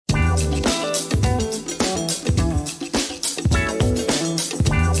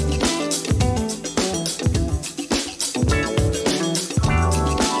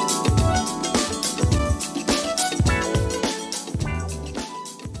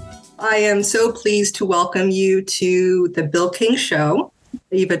I am so pleased to welcome you to the Bill King Show.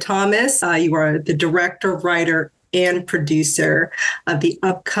 Eva Thomas, you are the director, writer, and producer of the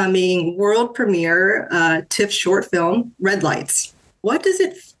upcoming world premiere TIFF short film, Redlights. What does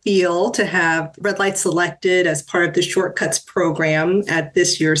it feel to have Redlights selected as part of the Shortcuts program at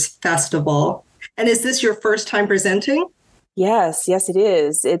this year's festival? And is this your first time presenting? Yes, it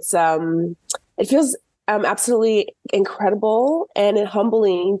is. It feels absolutely incredible and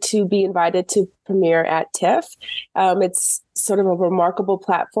humbling to be invited to premiere at TIFF. It's sort of a remarkable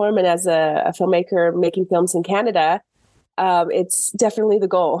platform. And as a filmmaker making films in Canada, it's definitely the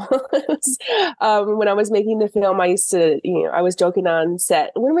goal. When I was making the film, I was joking on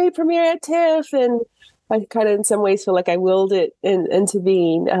set, when we premiere at TIFF? And I kind of in some ways feel like I willed it into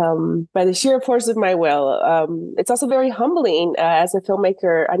being by the sheer force of my will. It's also very humbling as a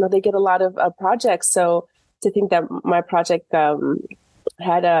filmmaker. I know they get a lot of projects. So to think that my project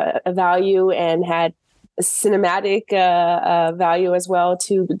had a value and had a cinematic value as well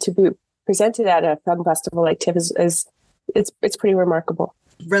to be presented at a film festival like TIFF it's pretty remarkable.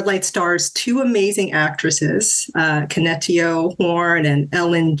 Redlight stars two amazing actresses, Kenetio Horn and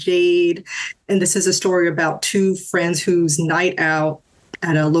Ellen Jade. And this is a story about two friends whose night out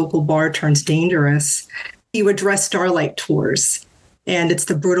at a local bar turns dangerous. You address Starlight Tours, and it's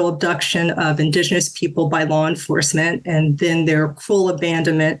the brutal abduction of Indigenous people by law enforcement and then their cruel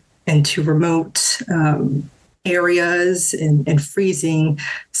abandonment into remote areas and freezing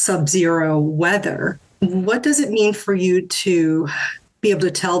sub-zero weather. What does it mean for you to be able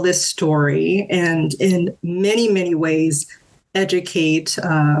to tell this story and in many, many ways educate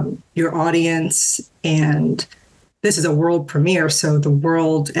your audience? And this is a world premiere, so the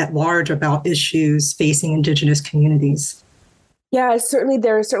world at large about issues facing Indigenous communities. Yeah, there's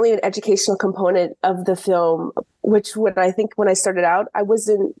certainly an educational component of the film, which when I started out, I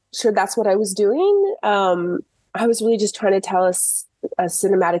wasn't sure that's what I was doing. I was really just trying to tell us a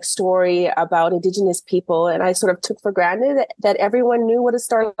cinematic story about Indigenous people. And I sort of took for granted that everyone knew what a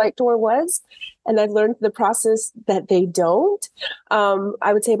Starlight Tour was. And I've learned the process that they don't.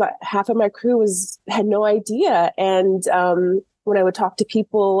 I would say about half of my crew had no idea. And when I would talk to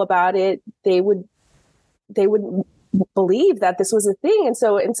people about it, they would believe that this was a thing. And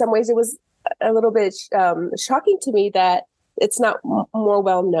so in some ways it was a little bit shocking to me that it's not more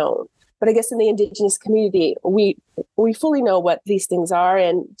well known. But I guess in the Indigenous community, we fully know what these things are.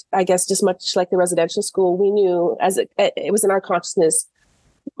 And I guess just much like the residential school, we knew it was in our consciousness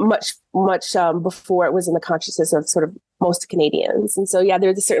much before it was in the consciousness of sort of most Canadians. And so, yeah,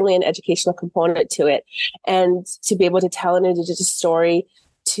 there's certainly an educational component to it. And to be able to tell an Indigenous story,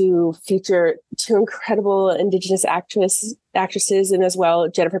 to feature two incredible Indigenous actresses, and as well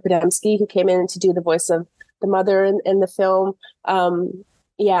Jennifer Podemski, who came in to do the voice of the mother in the film. And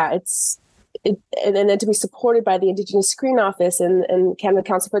then to be supported by the Indigenous Screen Office and Canada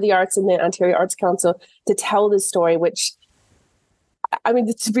Council for the Arts and the Ontario Arts Council to tell this story, which, I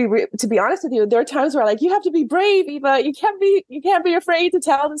mean, to be honest with you, there are times where you have to be brave, Eva. You can't be afraid to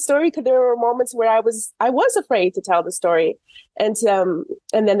tell the story, because there were moments where I was afraid to tell the story, and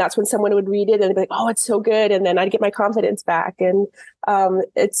then that's when someone would read it and be like, "Oh, it's so good," and then I'd get my confidence back, and I'm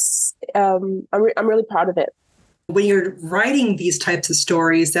really proud of it. When you're writing these types of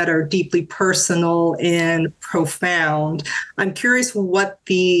stories that are deeply personal and profound, I'm curious what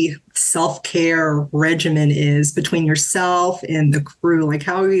the self-care regimen is between yourself and the crew. Like,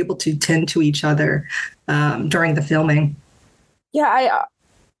 how are you able to tend to each other during the filming? Yeah,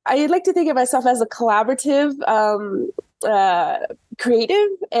 I like to think of myself as a collaborative creative.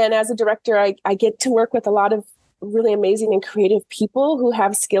 And as a director, I get to work with a lot of really amazing and creative people who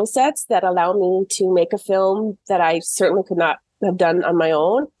have skill sets that allow me to make a film that I certainly could not have done on my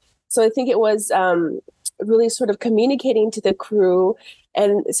own. So I think it was really sort of communicating to the crew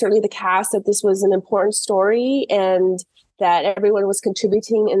and certainly the cast that this was an important story and that everyone was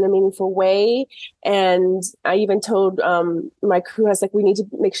contributing in a meaningful way. And I even told my crew, I was like, we need to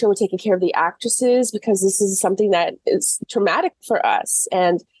make sure we're taking care of the actresses, because this is something that is traumatic for us.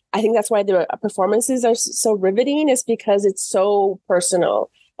 And I think that's why the performances are so riveting, is because it's so personal,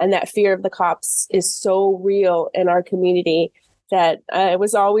 and that fear of the cops is so real in our community that I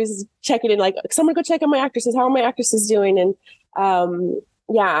was always checking in, like, someone go check on my actresses. How are my actresses doing? And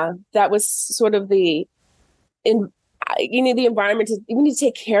that was sort of the environment. We need to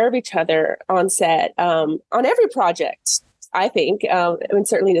take care of each other on set, on every project, I think, and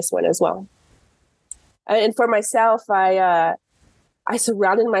certainly this one as well. And for myself, I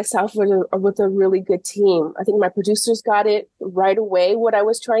surrounded myself with a really good team. I think my producers got it right away, what I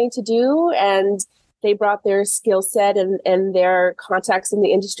was trying to do. And they brought their skill set and their contacts in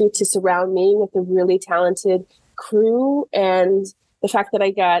the industry to surround me with a really talented crew. And the fact that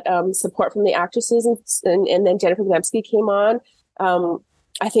I got support from the actresses and then Jennifer Lemsky came on,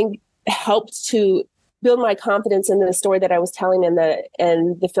 I think helped to build my confidence in the story that I was telling, and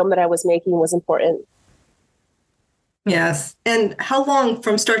the film that I was making was important. Yes. And how long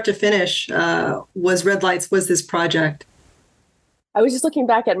from start to finish was this project? I was just looking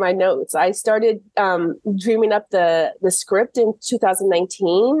back at my notes. I started dreaming up the script in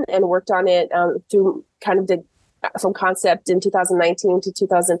 2019 and worked on it through from concept in 2019 to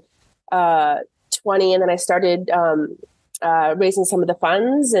 2020. And then I started raising some of the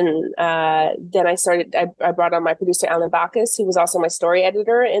funds. And then I brought on my producer, Alan Bacchus, who was also my story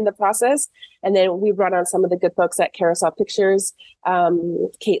editor in the process. And then we brought on some of the good folks at Carousel Pictures,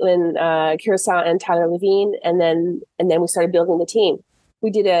 Caitlin Carousel and Tyler Levine. And then we started building the team.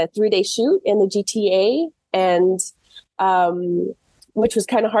 We did a 3-day shoot in the GTA, and which was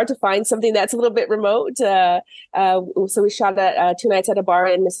kind of hard to find something that's a little bit remote. So we shot 2 nights at a bar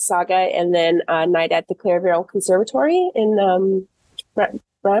in Mississauga, and then a night at the Clairville Conservatory in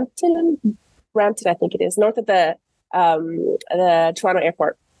Brampton, I think it is, north of the Toronto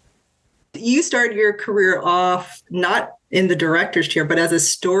airport. You started your career off not in the director's chair, but as a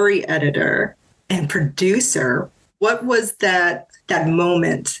story editor and producer. What was that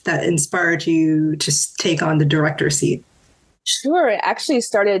moment that inspired you to take on the director's seat? Sure. It actually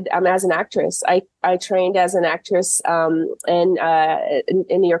started as an actress. I trained as an actress in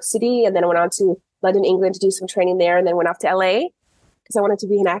New York City, and then I went on to London, England to do some training there, and then went off to LA because I wanted to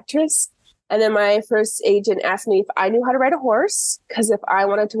be an actress. And then my first agent asked me if I knew how to ride a horse, because if I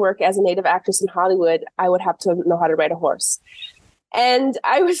wanted to work as a native actress in Hollywood, I would have to know how to ride a horse. And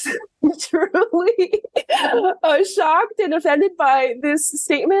I was truly shocked and offended by this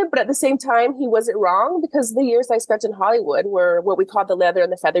statement. But at the same time, he wasn't wrong, because the years I spent in Hollywood were what we call the leather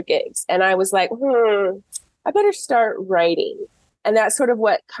and the feather gigs. And I was like, I better start writing. And that's sort of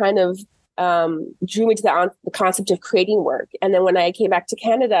what kind of drew me to the concept of creating work. And then when I came back to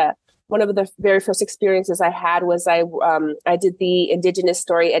Canada, one of the very first experiences I had was I did the Indigenous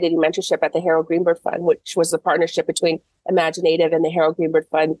Story Editing Mentorship at the Harold Greenberg Fund, which was a partnership between imagiNATIVE and the Harold Greenberg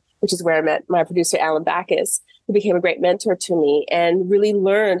Fund, which is where I met my producer, Alan Bacchus, who became a great mentor to me and really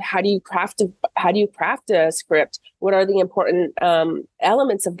learned how do you craft a script? What are the important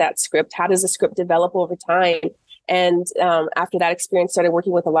elements of that script? How does a script develop over time? And after that experience, started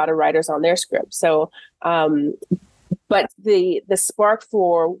working with a lot of writers on their script. So, but the spark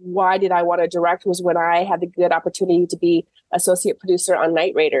for why did I want to direct was when I had the good opportunity to be associate producer on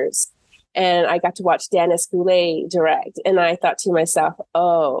Night Raiders. And I got to watch Dennis Goulet direct. And I thought to myself,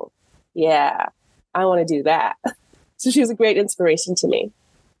 oh, yeah, I want to do that. So she was a great inspiration to me.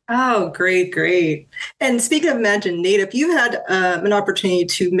 Oh, great, great. And speaking of imagiNATIVE, you had an opportunity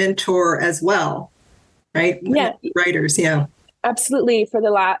to mentor as well, right? Yeah. Writers, yeah. Absolutely. For the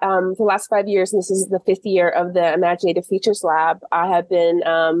last 5 years, and this is the 5th year of the imagiNATIVE Features Lab, I have been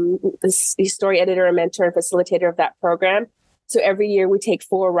the story editor and mentor and facilitator of that program. So every year we take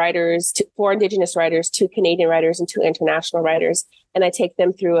 4 Indigenous writers, 2 Canadian writers, and 2 international writers. And I take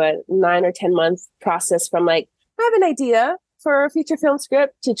them through a 9 or 10 month process from I have an idea for a feature film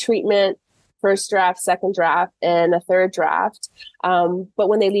script to treatment, first draft, second draft, and a third draft. But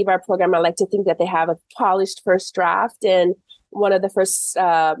when they leave our program, I like to think that they have a polished first draft. And one of the first,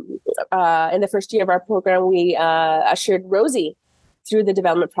 in the first year of our program, we ushered Rosie through the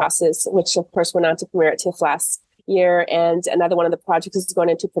development process, which of course went on to premiere at TIFF last year. And another one of the projects is going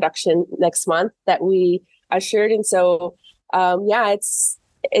into production next month that we ushered. And so, I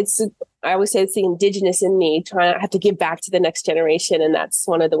always say it's the Indigenous in me trying to have to give back to the next generation. And that's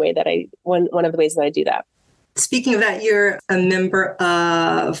one of the ways that I do that. Speaking of that, you're a member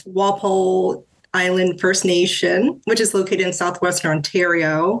of Walpole Island First Nation, which is located in southwestern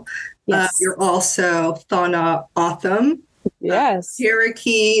Ontario. Yes. You're also Thana Otham, yes,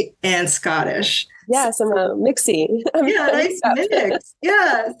 Cherokee, and Scottish. Yes, I'm a mixie. Nice mix.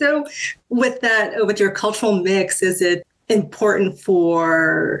 Yeah. So with your cultural mix, is it important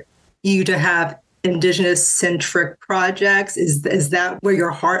for you to have Indigenous-centric projects? Is that where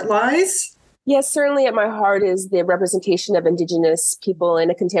your heart lies? Yes, certainly at my heart is the representation of Indigenous people in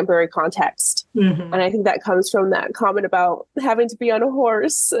a contemporary context. Mm-hmm. And I think that comes from that comment about having to be on a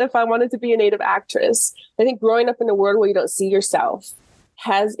horse if I wanted to be a Native actress. I think growing up in a world where you don't see yourself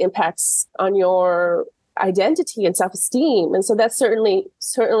has impacts on your identity and self-esteem. And so that's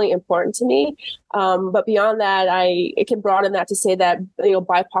certainly important to me. But beyond that, it can broaden that to say that,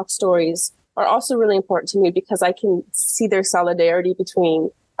 BIPOC stories are also really important to me because I can see their solidarity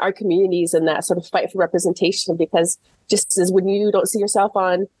between our communities and that sort of fight for representation, because just as when you don't see yourself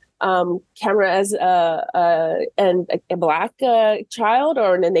on camera as a Black child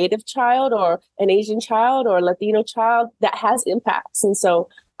or a Native child or an Asian child or a Latino child, that has impacts. And so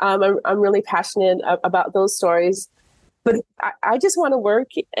I'm really passionate about those stories. But I just want to work,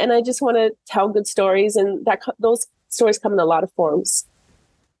 and I just want to tell good stories, and those stories come in a lot of forms.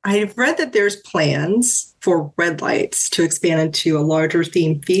 I've read that there's plans for Redlights to expand into a larger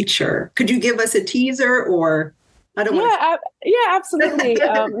theme feature. Could you give us a teaser, or I don't want to... Yeah, absolutely.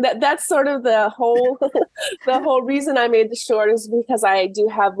 That's sort of the whole reason I made the short, is because I do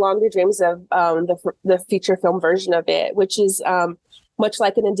have longer dreams of the feature film version of it, which is much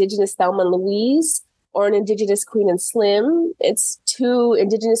like an Indigenous Thelma and Louise or an Indigenous Queen and Slim. It's two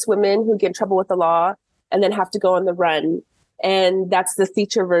Indigenous women who get in trouble with the law and then have to go on the run. And that's the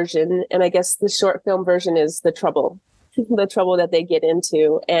feature version. And I guess the short film version is the trouble that they get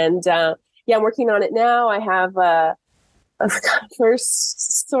into. And I'm working on it now. I have a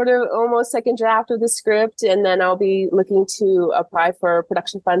first sort of almost second draft of the script, and then I'll be looking to apply for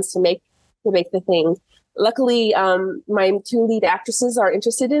production funds to make the thing. Luckily, my two lead actresses are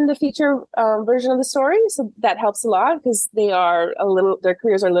interested in the feature version of the story, so that helps a lot, because their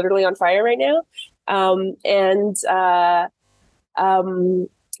careers are literally on fire right now. And so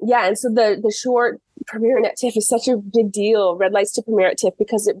the short premiering at TIFF is such a big deal. Redlights to premiere at TIFF,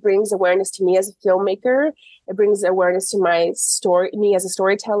 because it brings awareness to me as a filmmaker. It brings awareness to my story, me as a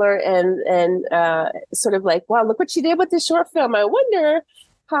storyteller, and sort of like, wow, look what she did with this short film. I wonder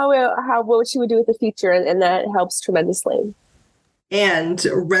what she would do with the feature, and that helps tremendously. And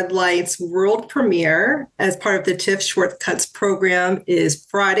Redlights world premiere as part of the TIFF Shortcuts program is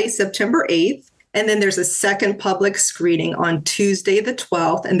Friday, September 8th. And then there's a second public screening on Tuesday, the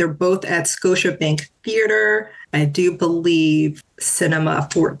 12th, and they're both at Scotiabank Theater. I do believe Cinema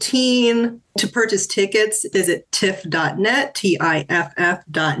 14. To purchase tickets, visit tiff.net,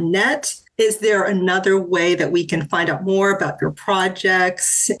 TIFF.net. Is there another way that we can find out more about your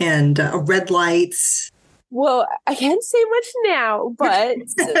projects and Redlights? Well, I can't say much now, but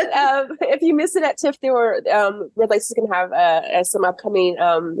if you miss it at TIFF, there were Redlights is going to have some upcoming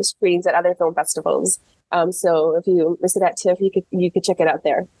screens at other film festivals. So if you miss it at TIFF, you could check it out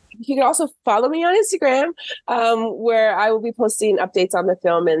there. You can also follow me on Instagram, where I will be posting updates on the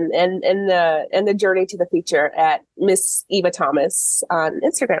film and the journey to the feature at Miss Eva Thomas on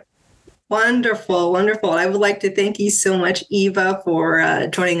Instagram. Wonderful, wonderful. I would like to thank you so much, Eva, for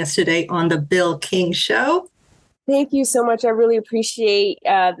joining us today on the Bill King Show. Thank you so much. I really appreciate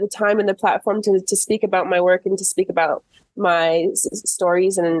the time and the platform to speak about my work and to speak about my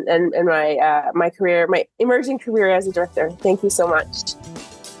stories and my career, my emerging career as a director. Thank you so much.